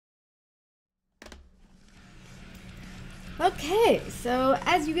Okay, so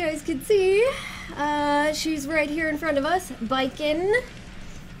as you guys can see, she's right here in front of us, Baiken.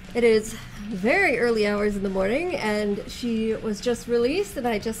 It is very early hours in the morning, and she was just released, and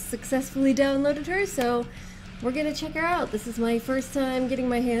I just successfully downloaded her, so we're gonna check her out. This is my first time getting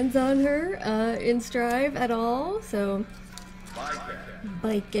my hands on her in Strive at all, so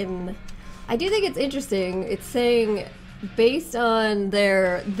Baiken. I do think it's interesting. It's saying based on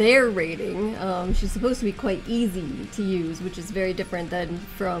their rating, she's supposed to be quite easy to use, which is very different than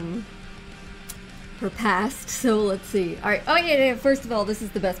from her past. So let's see. All right. Oh yeah. First of all, this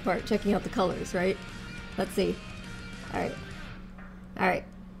is the best part: checking out the colors. Right. Let's see. All right. All right.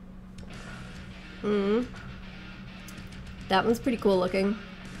 That one's pretty cool looking.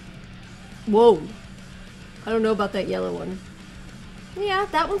 Whoa. I don't know about that yellow one. Yeah,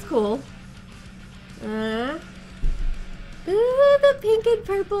 that one's cool. Ooh, the pink and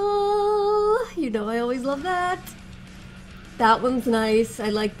purple! You know I always love that. That one's nice. I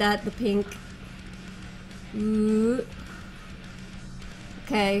like that, the pink. Ooh.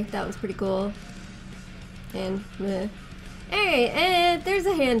 Okay, that one's pretty cool. And, meh. Hey, there's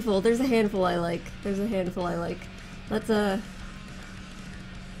a handful. There's a handful I like. There's a handful I like. Let's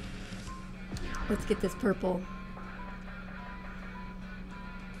get this purple.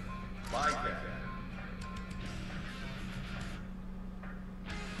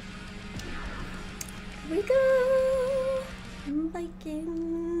 Here we go!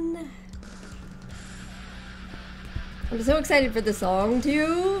 Baiken. I'm so excited for the song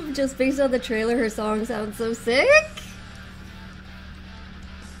too. Just based on the trailer, her song sounds so sick.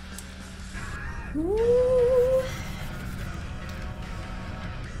 Ooh.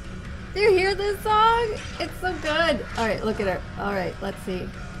 Do you hear this song? It's so good. Alright, look at her. Alright, let's see.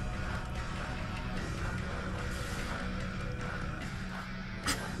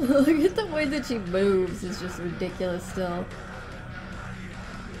 Look at the way that she moves. It's just ridiculous still.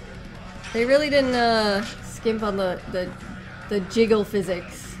 They really didn't skimp on the jiggle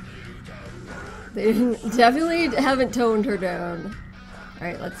physics. They definitely haven't toned her down.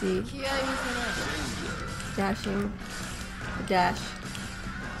 Alright, let's see. Dashing. Dash.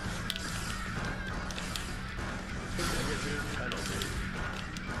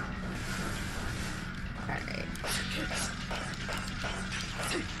 Alright.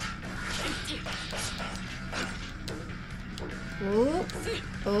 Oh.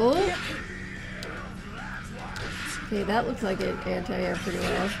 Oh. Okay, that looks like it anti-air pretty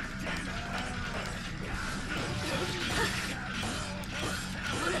well.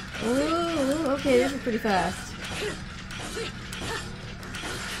 Oh, okay, this is pretty fast.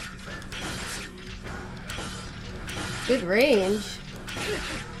 Good range.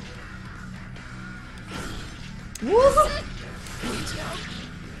 Woo!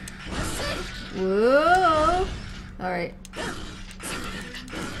 Whoa! Alright.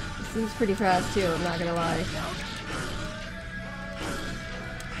 This seems pretty fast too, I'm not gonna lie.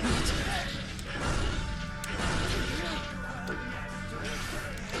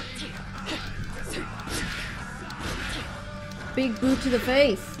 Big boot to the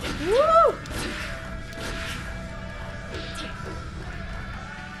face. Woo!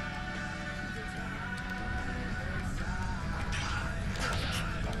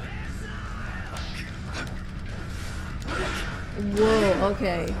 Whoa,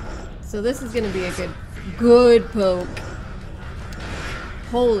 okay. So this is gonna be a good poke.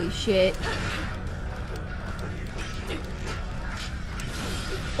 Holy shit.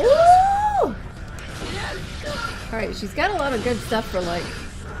 Ooh! Alright, she's got a lot of good stuff for like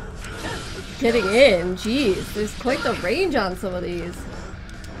getting in. Jeez, there's quite the range on some of these.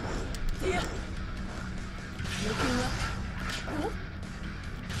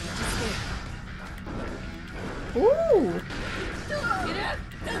 Ooh!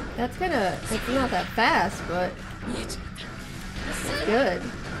 That's it's not that fast, but it's good.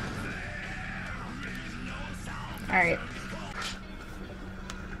 Alright.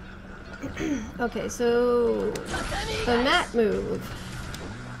 Okay, so the mat move.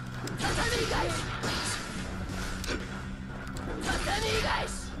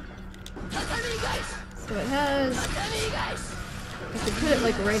 So it has, you can put it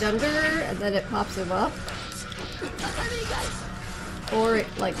like right under and then it pops him up. Or it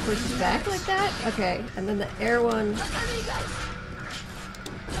like pushes back like that? Okay, and then the air one.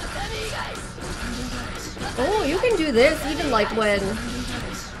 Oh, you can do this even like when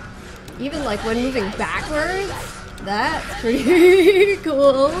moving backwards. That's pretty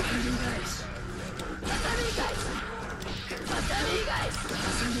cool.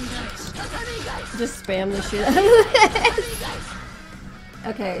 Just spam the shit out of this.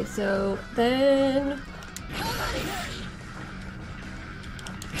 Okay, so then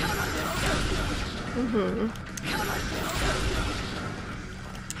Mm-hmm.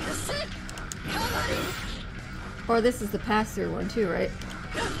 Or this is the pass-through one too, right?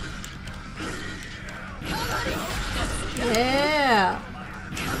 Yeah!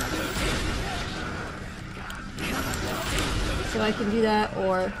 So I can do that,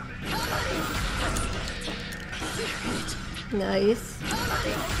 or... Nice.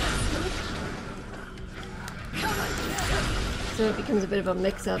 So it becomes a bit of a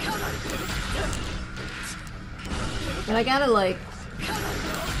mix-up. And I gotta, like,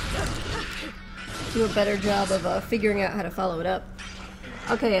 do a better job of figuring out how to follow it up.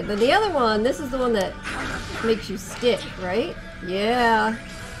 Okay, and then the other one, this is the one that makes you stick, right? Yeah.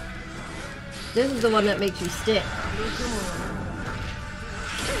 This is the one that makes you stick.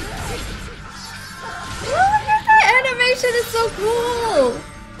 Oh, look at that animation, it's so cool!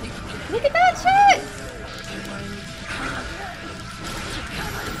 Look at that shit!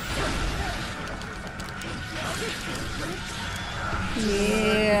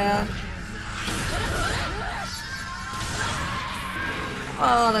 Yeah.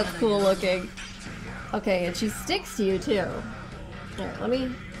 Oh, that's cool looking. Okay, and she sticks to you too. Alright, let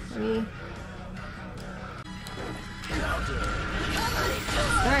me...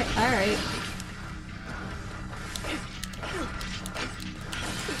 Alright.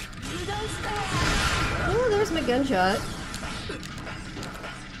 Oh, there's my gunshot.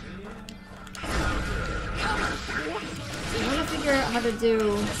 I want to figure out how to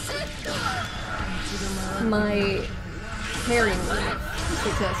do my parry move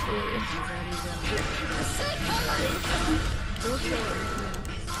successfully.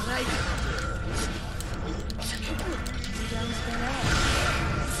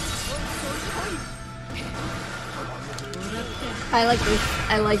 I like this.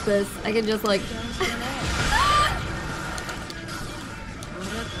 I like this. I can just like...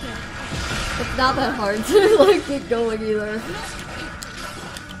 It's not that hard to like keep going either.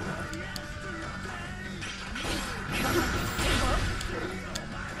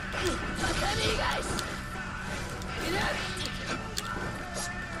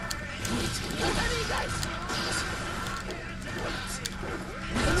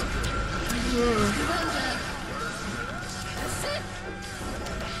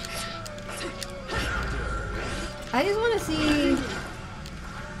 I just want to see...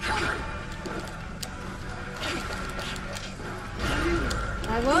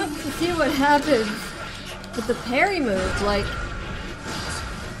 I want to see what happens with the parry move, like...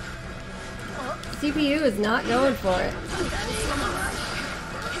 CPU is not going for it.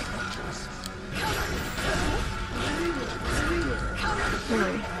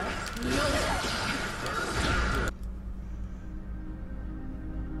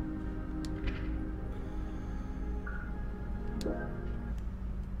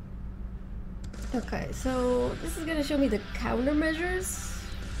 Okay, so this is gonna show me the countermeasures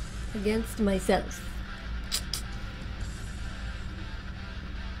against myself.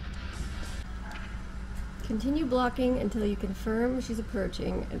 Continue blocking until you confirm she's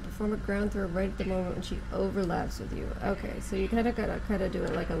approaching and perform a ground throw right at the moment when she overlaps with you. Okay, so you gotta do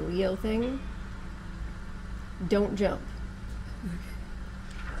it like a Leo thing. Don't jump.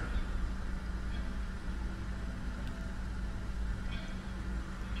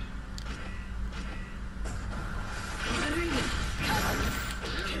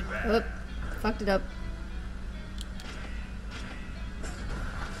 Oop, fucked it up.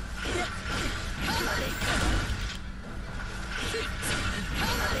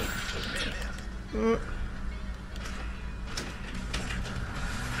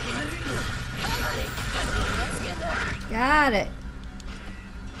 Got it.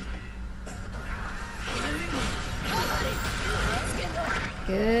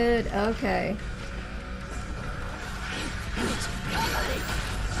 Good, okay.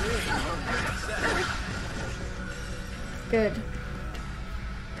 Good.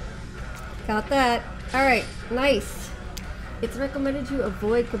 Got that. Alright, nice. It's recommended to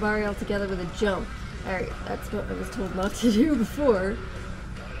avoid Kabari altogether with a jump. Alright, that's what I was told not to do before.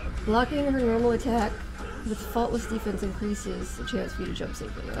 Blocking her normal attack with faultless defense increases the chance for you to jump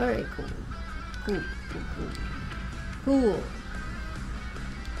safely. Alright, cool. Cool.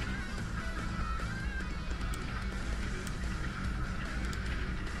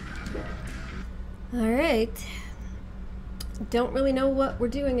 Alright. Don't really know what we're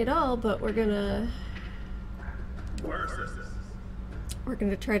doing at all, but we're gonna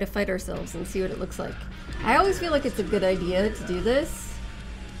try to fight ourselves and see what it looks like. I always feel like it's a good idea to do this.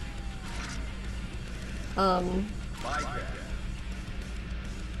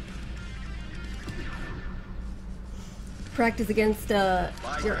 practice against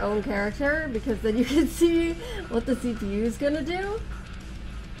your own character, because then you can see what the CPU is gonna do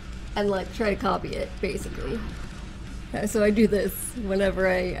and like try to copy it, basically. So I do this whenever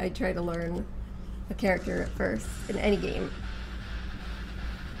I try to learn a character at first in any game.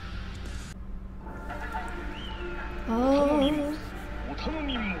 Oh.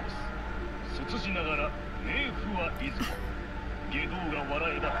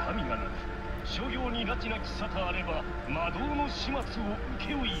 諸行に拉致なき沙汰あれば魔導の始末を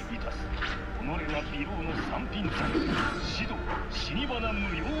請負いいたす。己は美老の三品座、指導死に花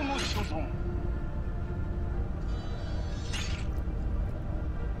無用の所存。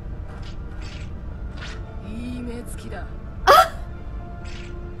いい目つきだ。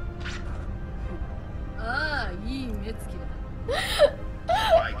ああ、いい目つきだ。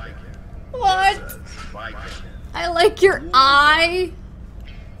What? I like your eye.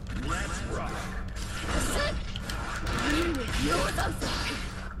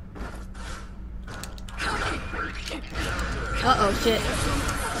 Uh-oh, shit.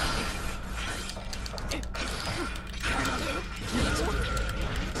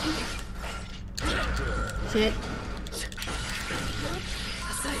 Shit.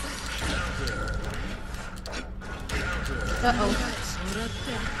 Uh-oh.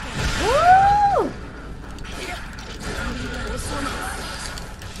 Woo!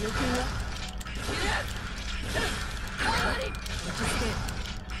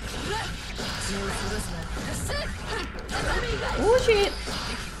 Oh shit!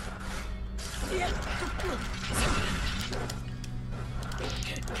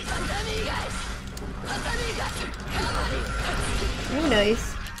 Oh,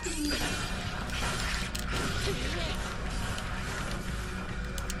 nice.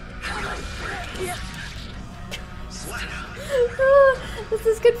 This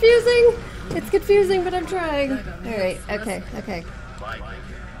is confusing. It's confusing, but I'm trying. Alright, okay, okay.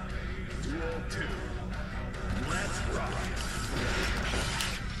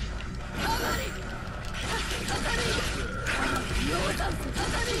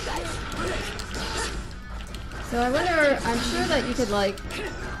 So I wonder, I'm sure that you could like...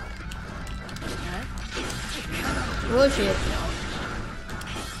 Oh shit.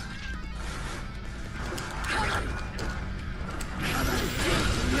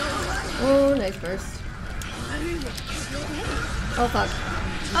 Oh, nice burst. Oh fuck.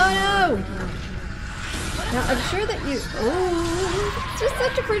 Oh no! Now I'm sure that you... Oh, it's just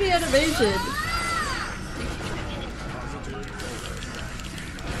such a pretty animation.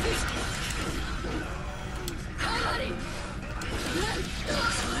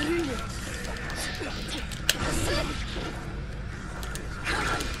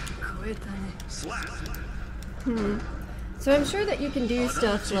 So I'm sure that you can do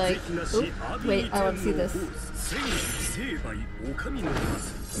stuff like... Oop, wait, I want to see this.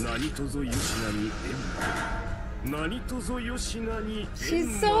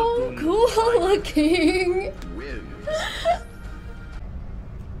 She's so cool looking!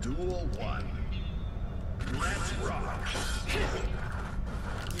 Duel 1. Let's rock!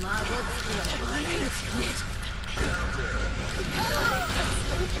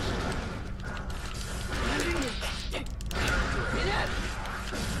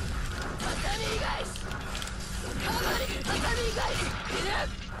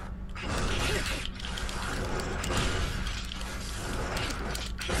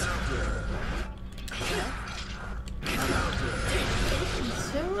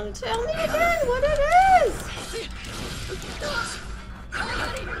 Someone tell me again what it is!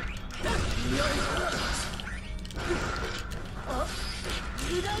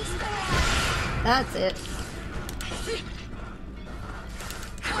 That's it.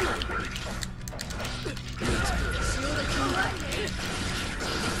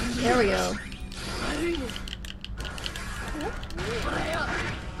 There we go.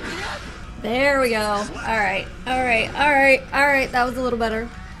 There we go. Alright, alright, alright, alright. That was a little better.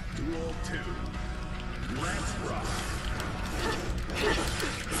 Duel 2. Let's rock!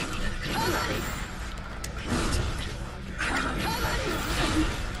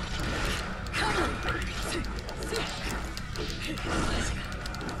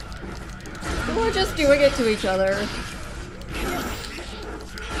 We're just doing it to each other.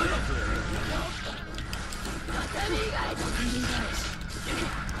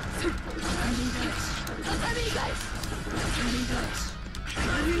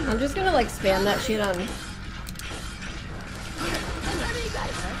 I'm just gonna like spam that shit on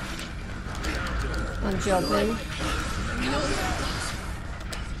jumping.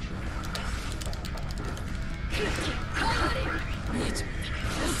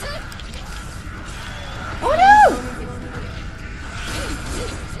 Oh no!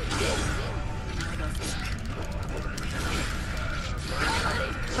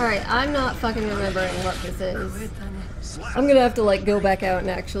 I'm not fucking remembering what this is. I'm gonna have to like go back out and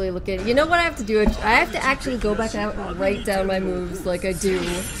actually look at it. You know what I have to do? I have to actually go back out and write down my moves like I do.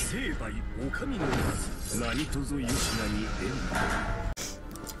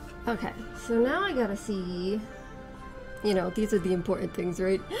 Okay, so now I gotta see, you know, these are the important things,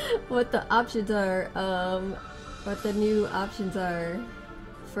 right? What the options are, what the new options are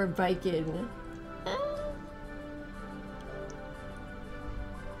for Baiken.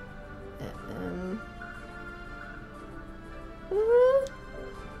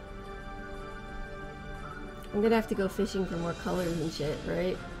 I'm gonna have to go fishing for more colors and shit,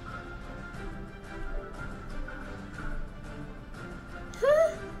 right?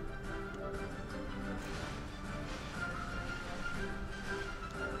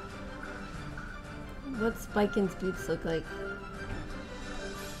 What's Baiken's boots look like?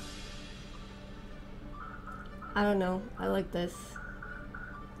 I don't know. I like this.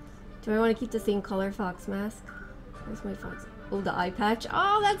 Do I want to keep the same color fox mask? Where's my fox? Oh, the eye patch.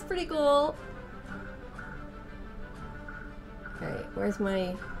 Oh, that's pretty cool. Alright, where's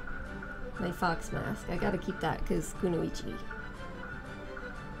my fox mask? I gotta keep that because Kunoichi.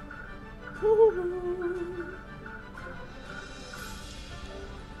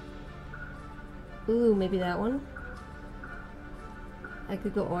 Ooh, maybe that one? I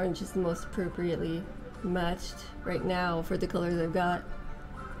could go orange is the most appropriately matched right now for the colors I've got.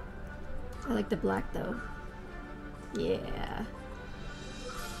 I like the black though. Yeah.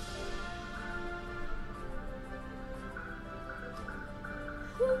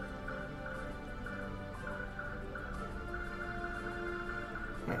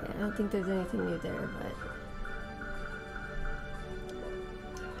 Alright, I don't think there's anything new there, but...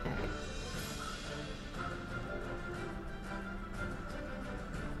 Alright.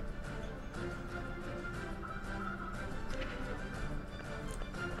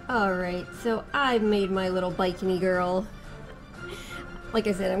 Alright, so I've made my little bikini girl. Like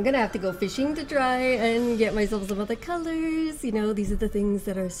I said, I'm gonna have to go fishing to try and get myself some other colors. You know, these are the things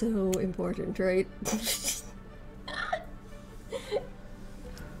that are so important, right?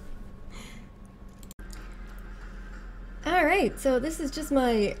 Alright, so this is just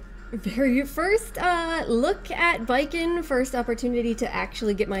my very first look at Baiken, first opportunity to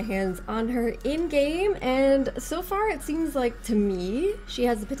actually get my hands on her in-game, and so far it seems like, to me, she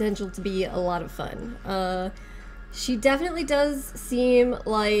has the potential to be a lot of fun. She definitely does seem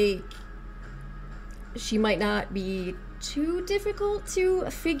like she might not be too difficult to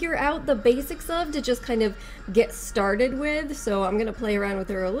figure out the basics of, to just kind of get started with, so I'm gonna play around with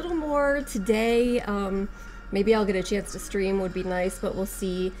her a little more today. Maybe I'll get a chance to stream, would be nice, but we'll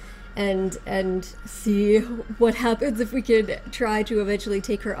see. And see what happens if we could try to eventually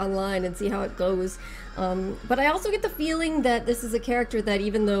take her online and see how it goes. But I also get the feeling that this is a character that,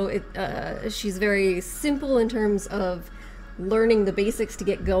 even though she's very simple in terms of learning the basics to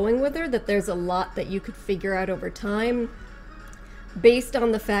get going with her, that there's a lot that you could figure out over time based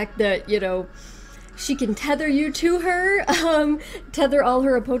on the fact that, you know, she can tether you to her, tether all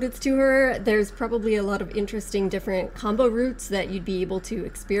her opponents to her. There's probably a lot of interesting different combo routes that you'd be able to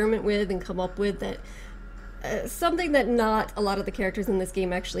experiment with and come up with, that something that not a lot of the characters in this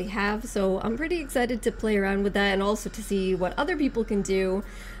game actually have. So I'm pretty excited to play around with that and also to see what other people can do.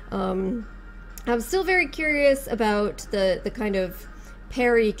 I'm still very curious about the kind of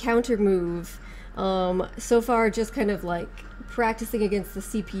parry counter move. So far, just kind of like practicing against the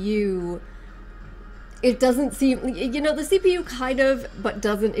CPU, it doesn't seem, you know, the CPU kind of, but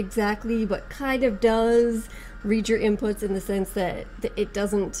doesn't exactly, but kind of does read your inputs in the sense that it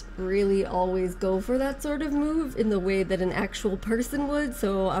doesn't really always go for that sort of move in the way that an actual person would.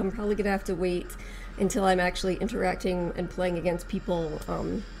 So I'm probably gonna have to wait until I'm actually interacting and playing against people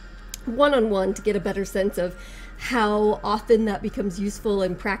one-on-one to get a better sense of how often that becomes useful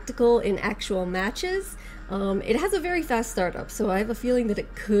and practical in actual matches. It has a very fast startup, so I have a feeling that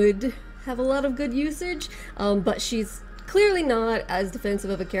it could have a lot of good usage, but she's clearly not as defensive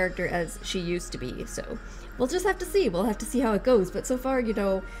of a character as she used to be, so we'll just have to see. We'll have to see how it goes, but so far, you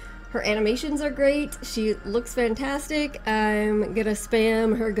know, her animations are great, she looks fantastic. I'm gonna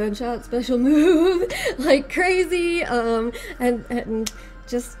spam her gunshot special move like crazy, and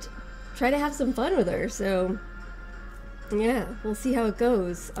just try to have some fun with her, so yeah, we'll see how it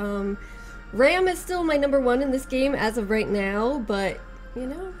goes. Ram is still my #1 in this game as of right now, but you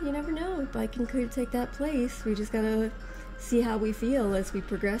know, you never know. Baiken could take that place. We just gotta see how we feel as we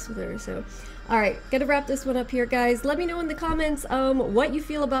progress with her. So, alright, gotta wrap this one up here, guys. Let me know in the comments what you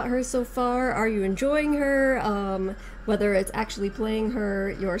feel about her so far. Are you enjoying her? Whether it's actually playing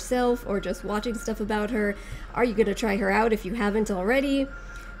her yourself or just watching stuff about her. Are you gonna try her out if you haven't already?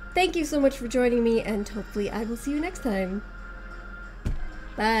 thank you so much for joining me, and hopefully I will see you next time.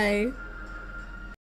 Bye.